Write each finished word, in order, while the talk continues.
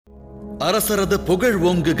அரசரது புகழ்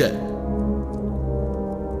ஓங்குக.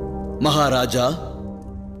 மகாராஜா,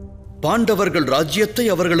 பாண்டவர்கள் ராஜ்யத்தை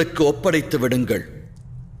அவர்களுக்கு ஒப்படைத்து விடுங்கள்.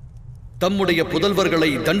 தம்முடைய புதல்வர்களை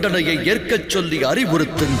தண்டனையை ஏற்கச் சொல்லி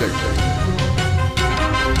அறிவுறுத்துங்கள்.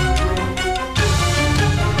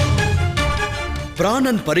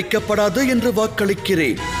 பிராணன் பறிக்கப்படாது என்று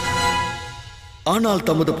வாக்களிக்கிறேன். ஆனால்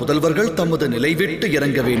தமது புதல்வர்கள் தமது நிலை விட்டு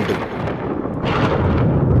இறங்க வேண்டும்.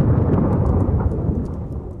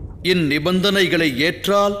 இந்நிபந்தனைகளை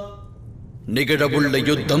ஏற்றால் நிகழவுள்ள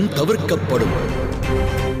யுத்தம் தவிர்க்கப்படும்.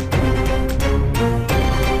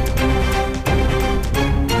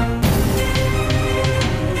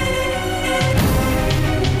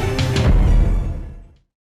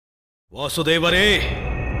 வாசுதேவரே,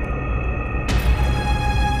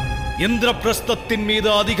 இந்திரபிரஸ்தத்தின் மீது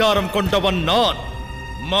அதிகாரம் கொண்டவன் நான்,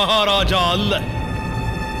 மகாராஜா அல்ல.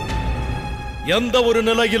 எந்த ஒரு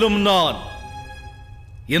நிலையிலும் நான்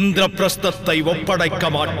இந்திரபிரஸ்தத்தை ஒப்படைக்க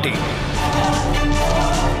மாட்டேன்.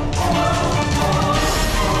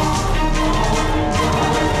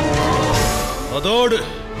 அதோடு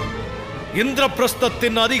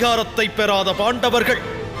இந்திரபிரஸ்தத்தின் அதிகாரத்தை பெறாத பாண்டவர்கள்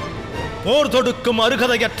போர் தொடுக்கும்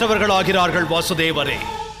அருகதையற்றவர்களாகிறார்கள். வாசுதேவரே,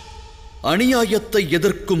 அநியாயத்தை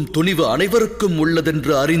எதிர்க்கும் துணிவு அனைவருக்கும்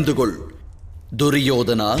உள்ளதென்று அறிந்து கொள்.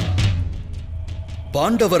 துரியோதனா,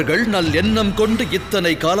 பாண்டவர்கள் நல் எண்ணம் கொண்டு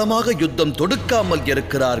இத்தனை காலமாக யுத்தம் தொடுக்காமல்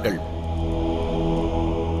இருக்கிறார்கள்.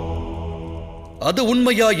 அது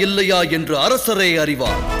உண்மையா இல்லையா என்று அரசரே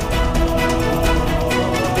அறிவார்.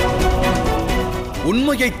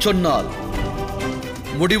 உண்மையைச் சொன்னால்,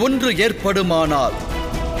 முடிவொன்று ஏற்படுமானால்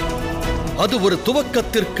அது ஒரு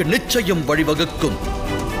துவக்கத்திற்கு நிச்சயம் வழிவகுக்கும்.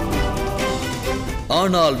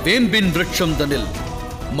 ஆனால் வேம்பின் விருட்சம் தனில்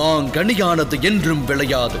மாங்கனியானது என்றும்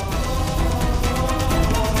விளையாது.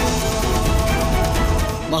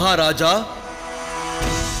 மகாராஜா,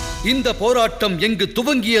 இந்த போராட்டம் எங்கு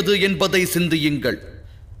துவங்கியது என்பதை சிந்தியுங்கள்.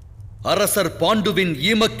 அரசர் பாண்டுவின்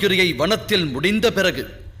ஈமக்கிரியை வனத்தில் முடிந்த பிறகு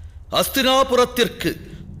அஸ்தினாபுரத்திற்கு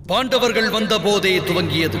பாண்டவர்கள் வந்தபோதே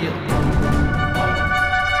துவங்கியது.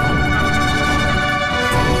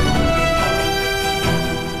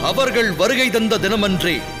 அவர்கள் வருகை தந்த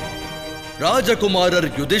தினமன்றே ராஜகுமாரர்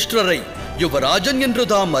யுதிஷ்டரை யுவராஜன் என்று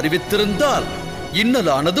தாம் அறிவித்திருந்தால்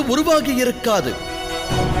இன்னலானது உருவாகி இருக்காது.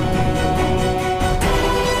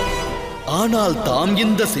 ஆனால் தாம்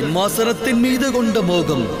இந்த சிம்மாசனத்தின் மீது கொண்ட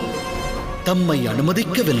மோகம் தம்மை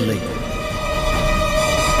அனுமதிக்கவில்லை.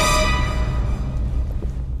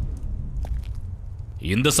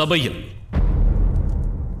 இந்த சபையில்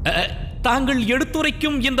தாங்கள்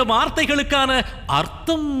எடுத்துரைக்கும் இந்த வார்த்தைகளுக்கான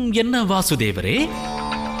அர்த்தம் என்ன வாசுதேவரே?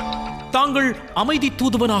 தாங்கள் அமைதி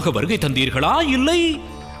தூதுவனாக வருகை தந்தீர்களா, இல்லை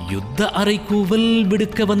யுத்த அறைகூவல்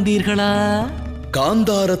விடுக்க வந்தீர்களா?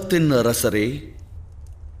 காந்தாரத்தின் அரசரே,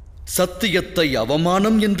 சத்தியத்தை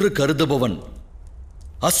அவமானம் என்று கருதுபவன்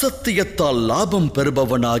அசத்தியத்தால் லாபம்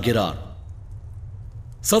பெறுபவனாகிறான்.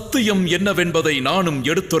 சத்தியம் என்னவென்பதை நானும்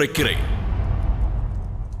எடுத்துரைக்கிறேன்.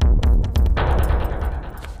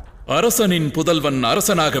 அரசனின் புதல்வன்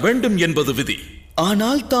அரசனாக வேண்டும் என்பது விதி.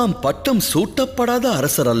 ஆனால் தாம் பட்டம் சூட்டப்படாத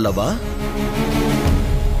அரசர் அல்லவா?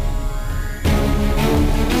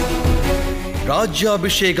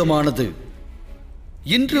 ராஜ்யாபிஷேகமானது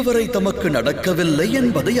இன்று வரை தமக்கு நடக்கவில்லை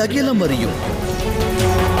என்பதை அகிலம் அறியும்.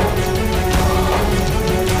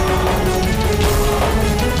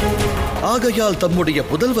 ஆகையால் தம்முடைய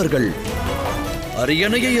புதல்வர்கள்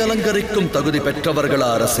அரியணையை அலங்கரிக்கும் தகுதி பெற்றவர்களா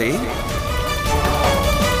அரசே?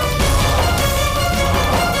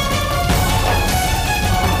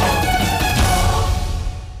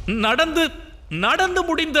 நடந்து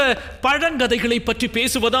முடிந்த பழங்கதைகளை பற்றி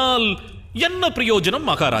பேசுவதால் என்ன பிரயோஜனம்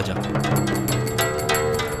மகாராஜா?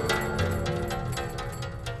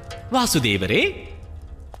 வாசுதேவரே,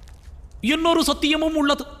 இன்னொரு சத்தியமும்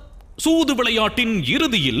உள்ளது. சூது விளையாட்டின்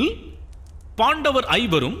இறுதியில் பாண்டவர்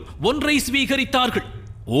ஐவரும் ஒன்றை ஸ்வீகரித்தார்கள்.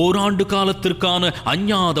 ஓராண்டு காலத்திற்கான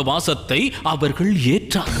அஞ்ஞாத வாசத்தை அவர்கள்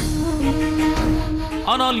ஏற்றார்கள்.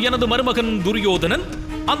 ஆனால் எனது மருமகன் துரியோதனன்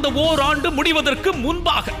அந்த ஓராண்டு முடிவதற்கு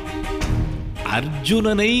முன்பாக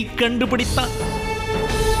அர்ஜுனனை கண்டுபிடித்தான்.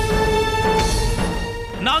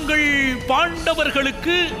 நாங்கள்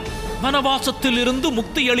பாண்டவர்களுக்கு வனவாசத்தில் இருந்து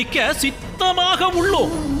முக்தி அளிக்க சித்தமாக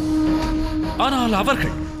உள்ளோம். ஆனால்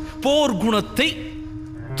அவர்கள் போர் குணத்தை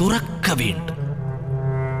துறக்க வேண்டும்.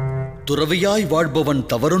 துறவியாய் வாழ்பவன்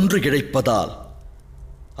தவறொன்று இழைப்பதால்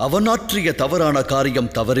அவன் ஆற்றிய தவறான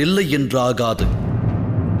காரியம் தவறில்லை என்றாகாது.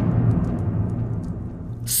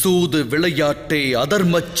 சூது விளையாட்டே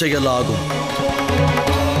அதர்மச் செயலாகும்.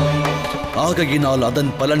 ஆகையினால்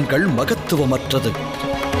அதன் பலன்கள் மகத்துவமற்றது.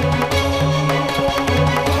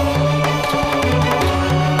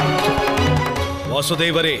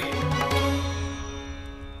 வாசுதேவரே,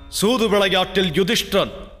 சூது விளையாட்டில்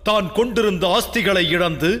யுதிஷ்டன் தான் கொண்டிருந்த ஆஸ்திகளை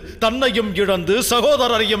இழந்து, தன்னையும் இழந்து,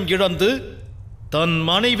 சகோதரரையும் இழந்து, தன்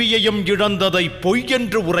மனைவியையும் இழந்ததை பொய்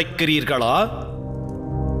என்று உரைக்கிறீர்களா?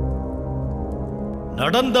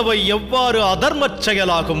 நடந்தவை எவ்வாறு அதர்மச்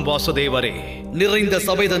செயலாகும் வாசுதேவரே? நிறைந்த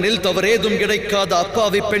சபைதனில் தவறேதும் கிடைக்காத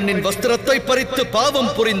அப்பாவி பெண்ணின் வஸ்திரத்தை பறித்து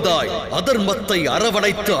பாவம் புரிந்தாய். அதர்மத்தை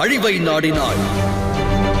அரவணைத்து அழிவை நாடினாய்.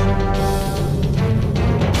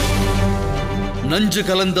 நஞ்சு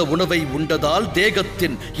கலந்த உணவை உண்டதால்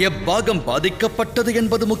தேகத்தின் எப்பாகம் பாதிக்கப்பட்டது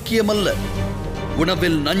என்பது முக்கியமல்ல.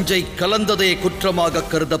 உணவில் நஞ்சை கலந்ததே குற்றமாக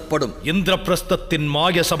கருதப்படும். இந்திரபிரஸ்தத்தின்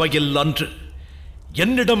மாய சபையில் அன்று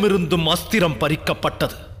என்னிடமிருந்தும் அஸ்திரம்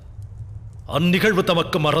பறிக்கப்பட்டது. அந்நிகழ்வு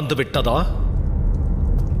தமக்கு மறந்துவிட்டதா?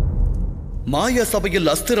 மாய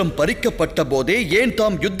சபையில் அஸ்திரம் பறிக்கப்பட்ட போதே ஏன்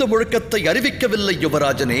தாம் யுத்த முழக்கத்தை அறிவிக்கவில்லை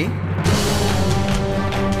யுவராஜனே?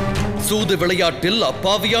 சூது விளையாட்டில்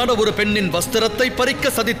அப்பாவியான ஒரு பெண்ணின் வஸ்திரத்தை பறிக்க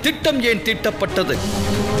சதி திட்டம் ஏன் தீட்டப்பட்டது?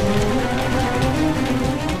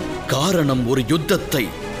 காரணம், ஒரு யுத்தத்தை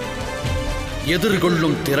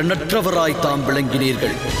எதிர்கொள்ளும் திறனற்றவராய் தாம்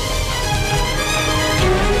விளங்கினீர்கள்.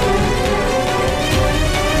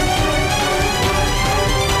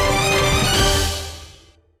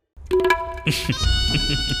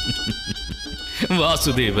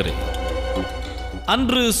 வாசுதேவரே,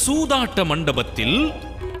 அன்று சூதாட்ட மண்டபத்தில்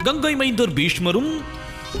கங்கை மைந்தர் பீஷ்மரும்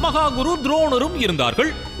மகாகுரு துரோணரும் இருந்தார்கள்.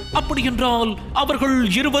 அப்படி என்றால் அவர்கள்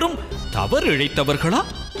இருவரும் தவறிழைத்தவர்களா?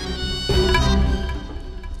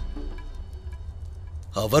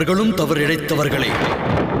 அவர்களும் தவறிழைத்தவர்களே.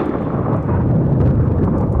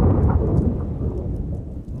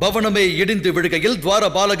 பவனமே இடிந்து விழுகையில்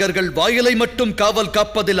துவாரபாலகர்கள் வாயிலை மட்டும் காவல்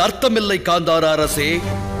காப்பதில் அர்த்தமில்லை காந்தார அரசே.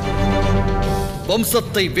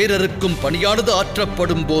 வம்சத்தை வேறறுக்கும் பணியானது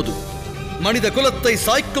ஆற்றப்படும் போது, மனித குலத்தை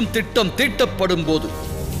சாய்க்கும் திட்டம் தீட்டப்படும் போது,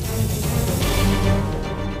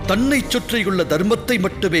 தன்னை சுற்றியுள்ள தர்மத்தை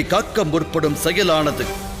மட்டுமே காக்க முற்படும் செயலானது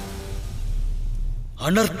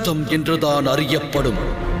அனர்த்தம் என்றுதான் அறியப்படும்.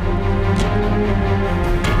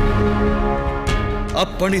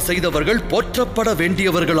 அப்பணி செய்தவர்கள் போற்றப்பட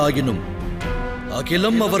வேண்டியவர்களாயினும்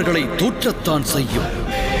அகிலம் அவர்களை தூற்றத்தான் செய்யும்.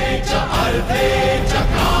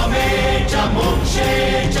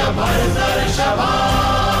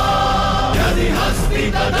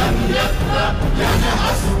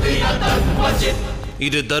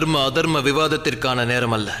 இது தர்ம அதர்ம விவாதத்திற்கான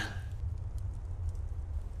நேரம் அல்ல.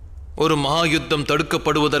 ஒரு மகா யுத்தம்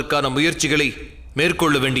தடுக்கப்படுவதற்கான முயற்சிகளை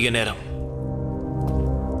மேற்கொள்ள வேண்டிய நேரம்.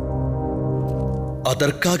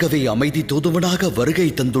 அதற்காகவே அமைதி தூதுவனாக வருகை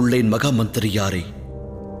தந்துள்ளேன் மகாமந்திரியாரே.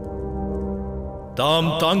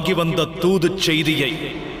 தாம் தாங்கி வந்த தூது செய்தியை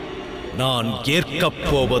நான் ஏற்கப்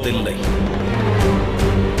போவதில்லை.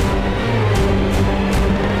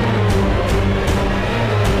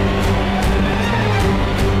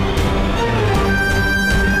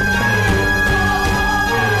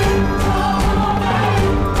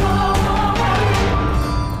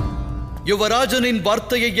 யுவராஜனின்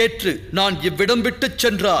வார்த்தையை ஏற்று நான் இவ்விடம் விட்டுச்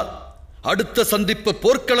சென்றால் அடுத்த சந்திப்பு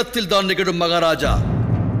போர்க்களத்தில் தான் நிகழும் மகாராஜா.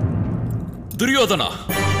 துரியோதனா,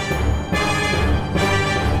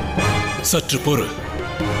 சற்று பொறு.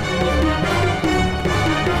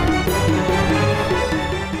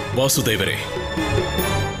 வாசுதேவரே,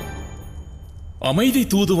 அமைதி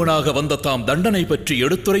தூதுவனாக வந்த தாம் தண்டனை பற்றி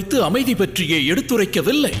எடுத்துரைத்து அமைதி பற்றியே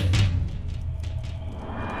எடுத்துரைக்கவில்லை.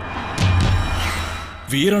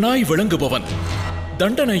 வீரனாய் விளங்குபவன்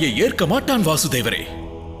தண்டனையை ஏற்க மாட்டான் வாசுதேவரே.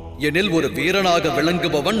 எனில் ஒரு வீரனாக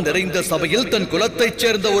விளங்குபவன் நிறைந்த சபையில் தன் குலத்தைச்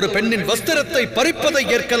சேர்ந்த ஒரு பெண்ணின் வஸ்திரத்தை பறிப்பதை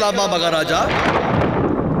ஏற்கலாமா மகாராஜா?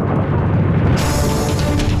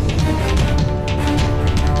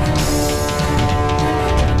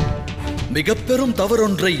 மிக பெரும்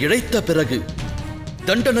தவறொன்றை இழைத்த பிறகு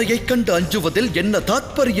தண்டனையைக் கண்டு அஞ்சுவதில் என்ன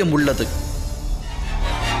தாத்பரியம் உள்ளது?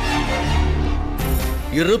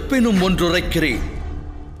 இருப்பினும் ஒன்றுரைக்கிறேன்,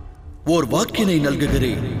 ஓர் வாக்கினை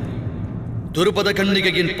நல்குகிறேன். துருபத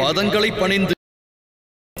கன்னிகையின் பாதங்களை பணிந்து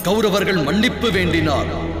கௌரவர்கள் மன்னிப்பு வேண்டினார்.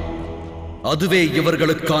 அதுவே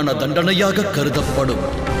இவர்களுக்கான தண்டனையாக கருதப்படும்.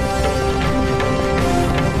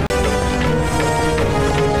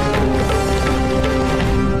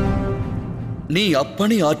 நீ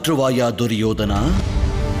அப்பணி ஆற்றுவாயா துரியோதனா?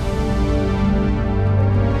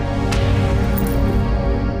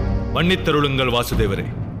 மன்னித்தருளுங்கள் வாசுதேவரே.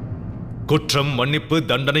 குற்றம், மன்னிப்பு,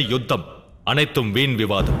 தண்டனை, யுத்தம் அனைத்தும் வீண்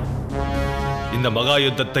விவாதம். இந்த மகா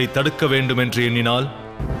யுத்தத்தை தடுக்க வேண்டும் என்று எண்ணினால்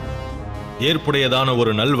ஏற்புடையதான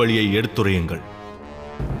ஒரு நல்வழியை எடுத்துரையுங்கள்.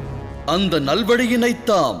 அந்த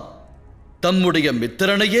நல்வழியினைத்தாம் தம்முடைய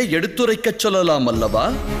மித்திரனையே எடுத்துரைக்கச் சொல்லலாம் அல்லவா?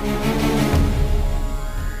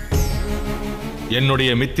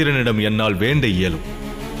 என்னுடைய மித்திரனிடம் என்னால் வேண்ட இயலும்,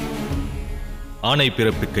 ஆணை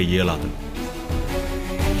பிறப்பிக்க இயலாது.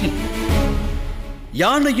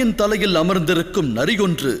 யானையின் தலையில் அமர்ந்திருக்கும்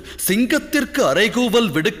நரியொன்று சிங்கத்திற்கு அறைகூவல்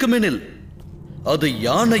விடுக்குமெனில் அது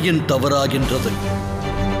யானையின் தவறாகின்றது.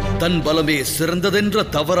 தன் பலமே சிறந்ததென்ற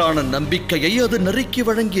தவறான நம்பிக்கையை அது நரிக்கு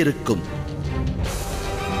வழங்கியிருக்கும்.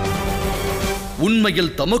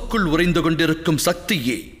 உண்மையில் தமக்குள் உறைந்து கொண்டிருக்கும்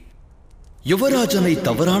சக்தியே யுவராஜனை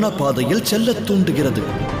தவறான பாதையில் செல்லத் தூண்டுகிறது.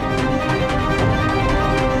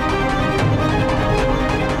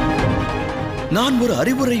 நான் ஒரு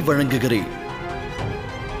அறிவுரை வழங்குகிறேன்.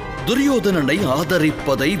 துரியோதனனை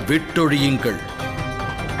ஆதரிப்பதை விட்டொழியுங்கள்.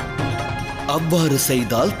 அவ்வாறு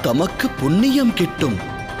செய்தால் தமக்கு புண்ணியம் கிட்டும்,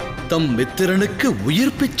 தம் மித்திரனுக்கு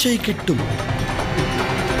உயிர் பிச்சை கிட்டும்.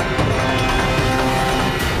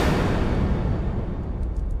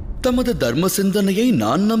 தமது தர்ம சிந்தனையை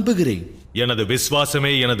நான் நம்புகிறேன். எனது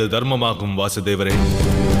விசுவாசமே எனது தர்மமாகும் வாசுதேவரே.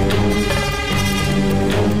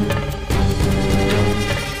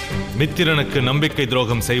 மித்திரனுக்கு நம்பிக்கை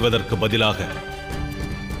துரோகம் செய்வதற்கு பதிலாக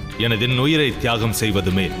எனது உயிரை தியாகம்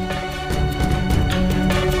செய்வதுமே.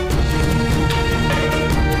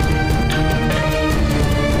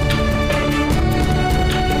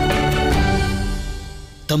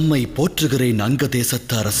 தம்மை போற்றுகிறேன் அங்க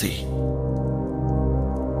தேசத்து அரசே.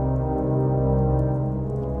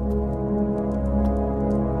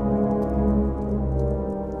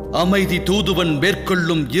 அமைதி தூதுவன்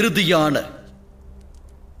மேற்கொள்ளும் இறுதியான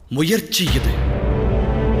முயற்சி இது.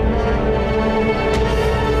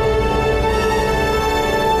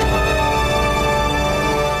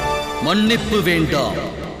 மன்னிப்பு வேண்டாம்,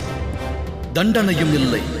 தண்டனையும்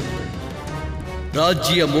இல்லை,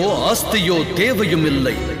 ராஜ்யமோ ஆஸ்தியோ தேவையும்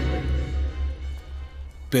இல்லை.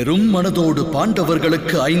 பெரும் மனதோடு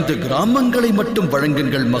பாண்டவர்களுக்கு 5 கிராமங்களை மட்டும்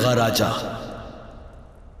வழங்குங்கள் மகாராஜா.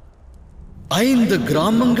 5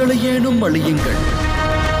 கிராமங்களை ஏனும் அழியுங்கள்.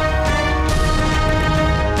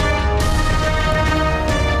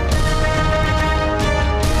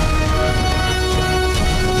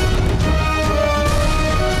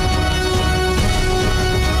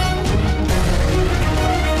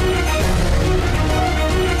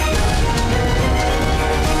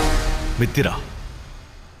 மித்திரா,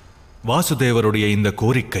 வாசுதேவருடைய இந்த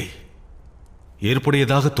கோரிக்கை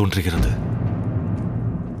ஏற்புடையதாக தோன்றுகிறது.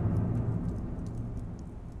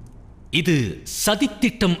 இது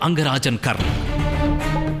சதித்திட்டம் அங்கராஜன் கர்ணன்.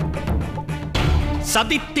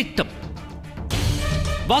 சதித்திட்டம்.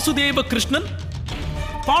 வாசுதேவ கிருஷ்ணன்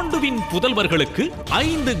பாண்டுவின் புதல்வர்களுக்கு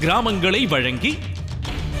 5 கிராமங்களை வழங்கி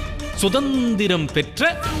சுதந்திரம்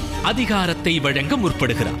பெற்ற அதிகாரத்தை வழங்க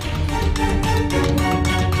முற்படுகிறார்.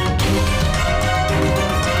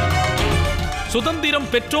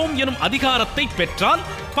 சுதந்திரம் பெற்றோம் எனும் அதிகாரத்தை பெற்றால்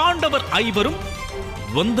பாண்டவர் 5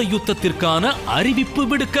 துவந்த யுத்தத்திற்கான அறிவிப்பு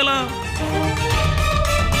விடுக்கலாம்.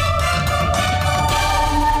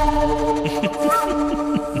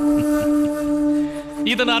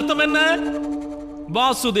 இதன் அர்த்தம் என்ன?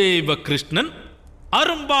 வாசுதேவ கிருஷ்ணன்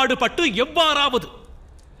அரும்பாடுபட்டு எவ்வாறாவது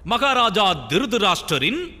மகாராஜா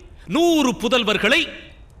திருதராஷ்டிரரின் 100 புதல்வர்களை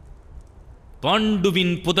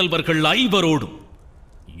பாண்டுவின் புதல்வர்கள் 5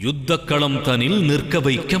 யுத்த களம் தனில் நிற்க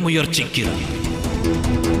வைக்க முயற்சிக்கிறார்.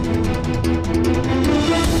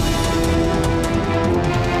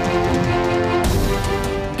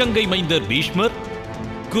 கங்கை மைந்தர் பீஷ்மர்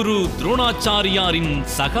குரு துரோணாச்சாரியாரின்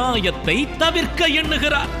சகாயத்தை தவிர்க்க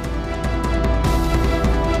எண்ணுகிறார்.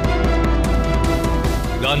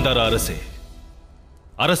 காந்தார அரசே,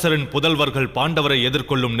 அரசரின் புதல்வர்கள் பாண்டவரை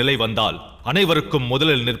எதிர்கொள்ளும் நிலை வந்தால் அனைவருக்கும்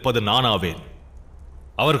முதலில் நிற்பது நானாவேன்.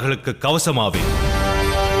 அவர்களுக்கு கவசமாவேன்.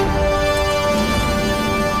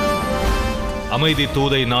 அமைதி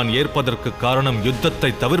தூதை நான் ஏற்பதற்கு காரணம் யுத்தத்தை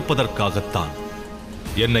தவிர்ப்பதற்காகத்தான்,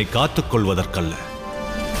 என்னை காத்துக் கொள்வதற்கல்ல.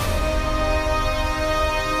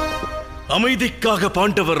 அமைதிக்காக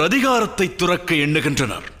பாண்டவர் அதிகாரத்தை துறக்க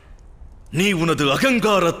எண்ணுகின்றனர். நீ உனது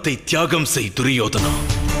அகங்காரத்தை தியாகம் செய் துரியோதனா.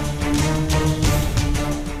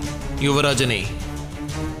 யுவராஜனே,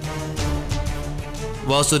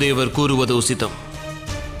 வாசுதேவர் கூறுவது உசிதம்.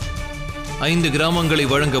 5 கிராமங்களை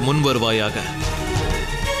வழங்க முன்வருவாயாக.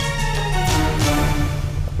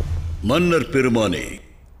 மன்னர் பெருமானே,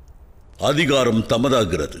 அதிகாரம்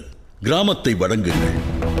தமதாகிறது. கிராமத்தை வழங்குங்கள்.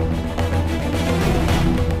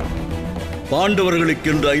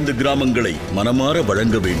 பாண்டவர்களுக்கென்று 5 கிராமங்களை மனமாற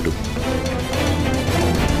வழங்க வேண்டும்.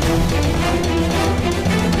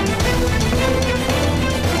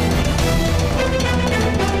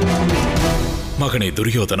 மகனே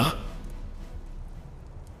துரியோதனா,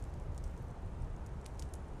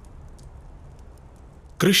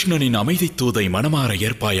 கிருஷ்ணனின் அமைதி தூதை மனமாற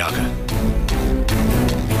ஏற்பாயாக.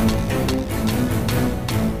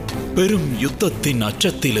 பெரும் யுத்தத்தின்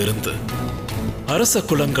அச்சத்திலிருந்து அரச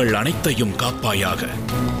குலங்கள் அனைத்தையும் காப்பாயாக.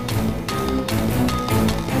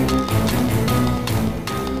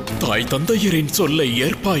 தாய் தந்தையரின் சொல்லை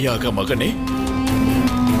ஏற்பாயாக மகனே.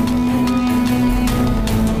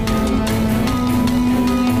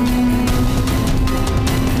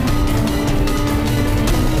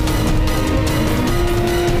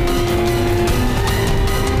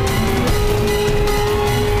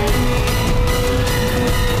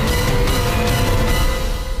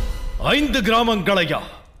 ஐந்து கிராமங்களையா?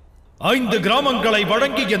 5 கிராமங்களை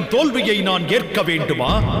வழங்கி என் தோல்வியை நான் ஏற்க வேண்டுமா?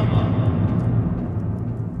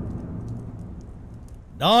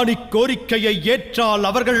 நான் இக்கோரிக்கையை ஏற்றால்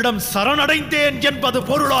அவர்களிடம் சரணடைந்தேன் என்பது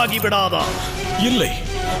பொருளாகிவிடாதா? இல்லை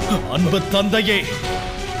அன்பு தந்தையே,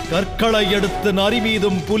 கற்களை எடுத்து நரி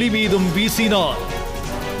மீதும் புலி மீதும் வீசினார்.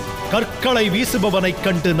 கற்களை வீசுபவனைக்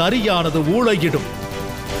கண்டு நரியானது ஊளையிடும்.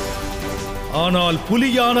 ஆனால்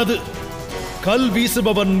புலியானது கல்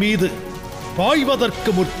வீசுபவன் மீது பாய்வதற்கு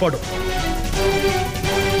முற்படும்.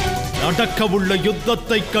 நடக்கவுள்ள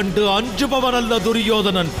யுத்தத்தைக் கண்டு அஞ்சுபவன் அல்ல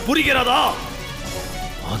துரியோதனன். புரிகிறதா?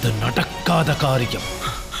 அது நடக்காத காரியம்.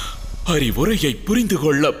 அறிவுரையை புரிந்து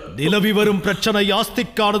கொள்ள நிலவி வரும் பிரச்சனை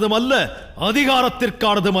ஆஸ்திக்கானதும் அல்ல,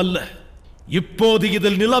 அதிகாரத்திற்கானதும் அல்ல. இப்போது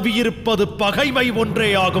இதில் நிலவியிருப்பது பகைமை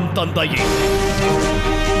ஒன்றே ஆகும் தந்தையே.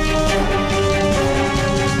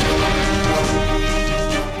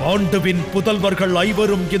 பாண்டுவின் புதல்வர்கள்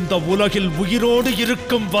 5 இந்த உலகில் உயிரோடு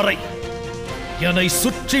இருக்கும் வரை என்னை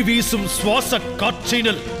சுற்றி வீசும் சுவாச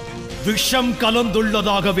காற்றினில் விஷம்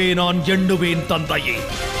கலந்துள்ளதாகவே நான் எண்ணுவேன் தந்தையே.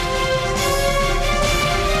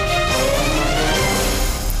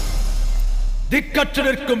 திக்கற்று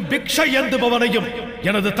நிற்கும் பிக்ஷை ஏந்துபவனையும்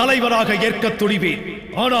எனது தலைவராக ஏற்க துணிவேன்.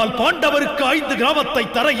 ஆனால் பாண்டவருக்கு 5 கிராமத்தை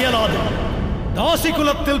தர இயலாது. தாசி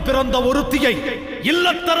குலத்தில் பிறந்த ஒருத்தியை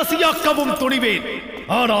இல்லத்தரசியாக்கவும் துணிவேன்.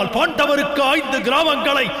 ஆனால் பாண்டவருக்கு 5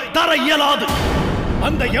 கிராமங்களை தர இயலாது.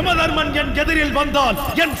 அந்த யமதர்மன் என் எதிரில் வந்தால்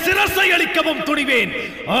என் சிரசை அளிக்கவும் துணிவேன்.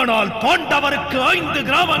 ஆனால் பாண்டவருக்கு 5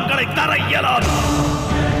 கிராமங்களை தர இயலாது.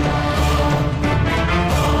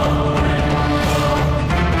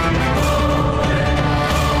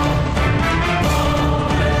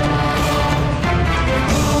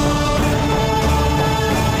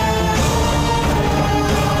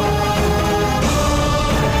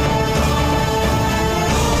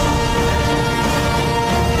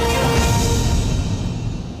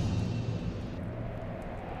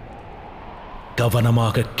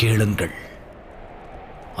 கவனமாக கேளுங்கள்.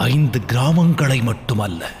 5 கிராமங்களை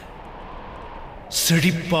மட்டுமல்ல,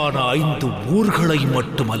 செழிப்பான 5 ஊர்களை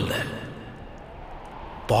மட்டுமல்ல,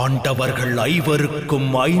 பாண்டவர்கள் 5க்கும்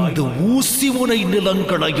 5 ஊசி முனை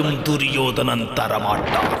நிலங்களையும் துரியோதனன்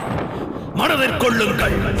தரமாட்டார். மனதிற்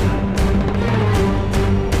கொள்ளுங்கள்.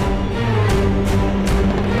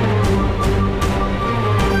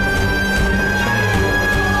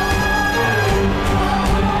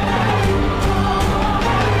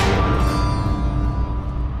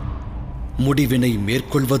 முடிவினை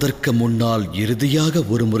மேற்கொள்வதற்கு முன்னால் இறுதியாக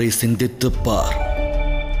ஒருமுறை சிந்தித்துப் பார்.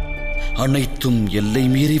 அனைத்தும் எல்லை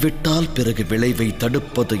மீறிவிட்டால் பிறகு விளைவை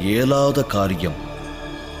தடுப்பது இயலாத காரியம்.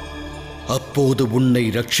 அப்போது உன்னை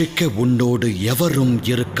ரட்சிக்க உன்னோடு எவரும்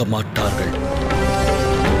இருக்க மாட்டார்கள்.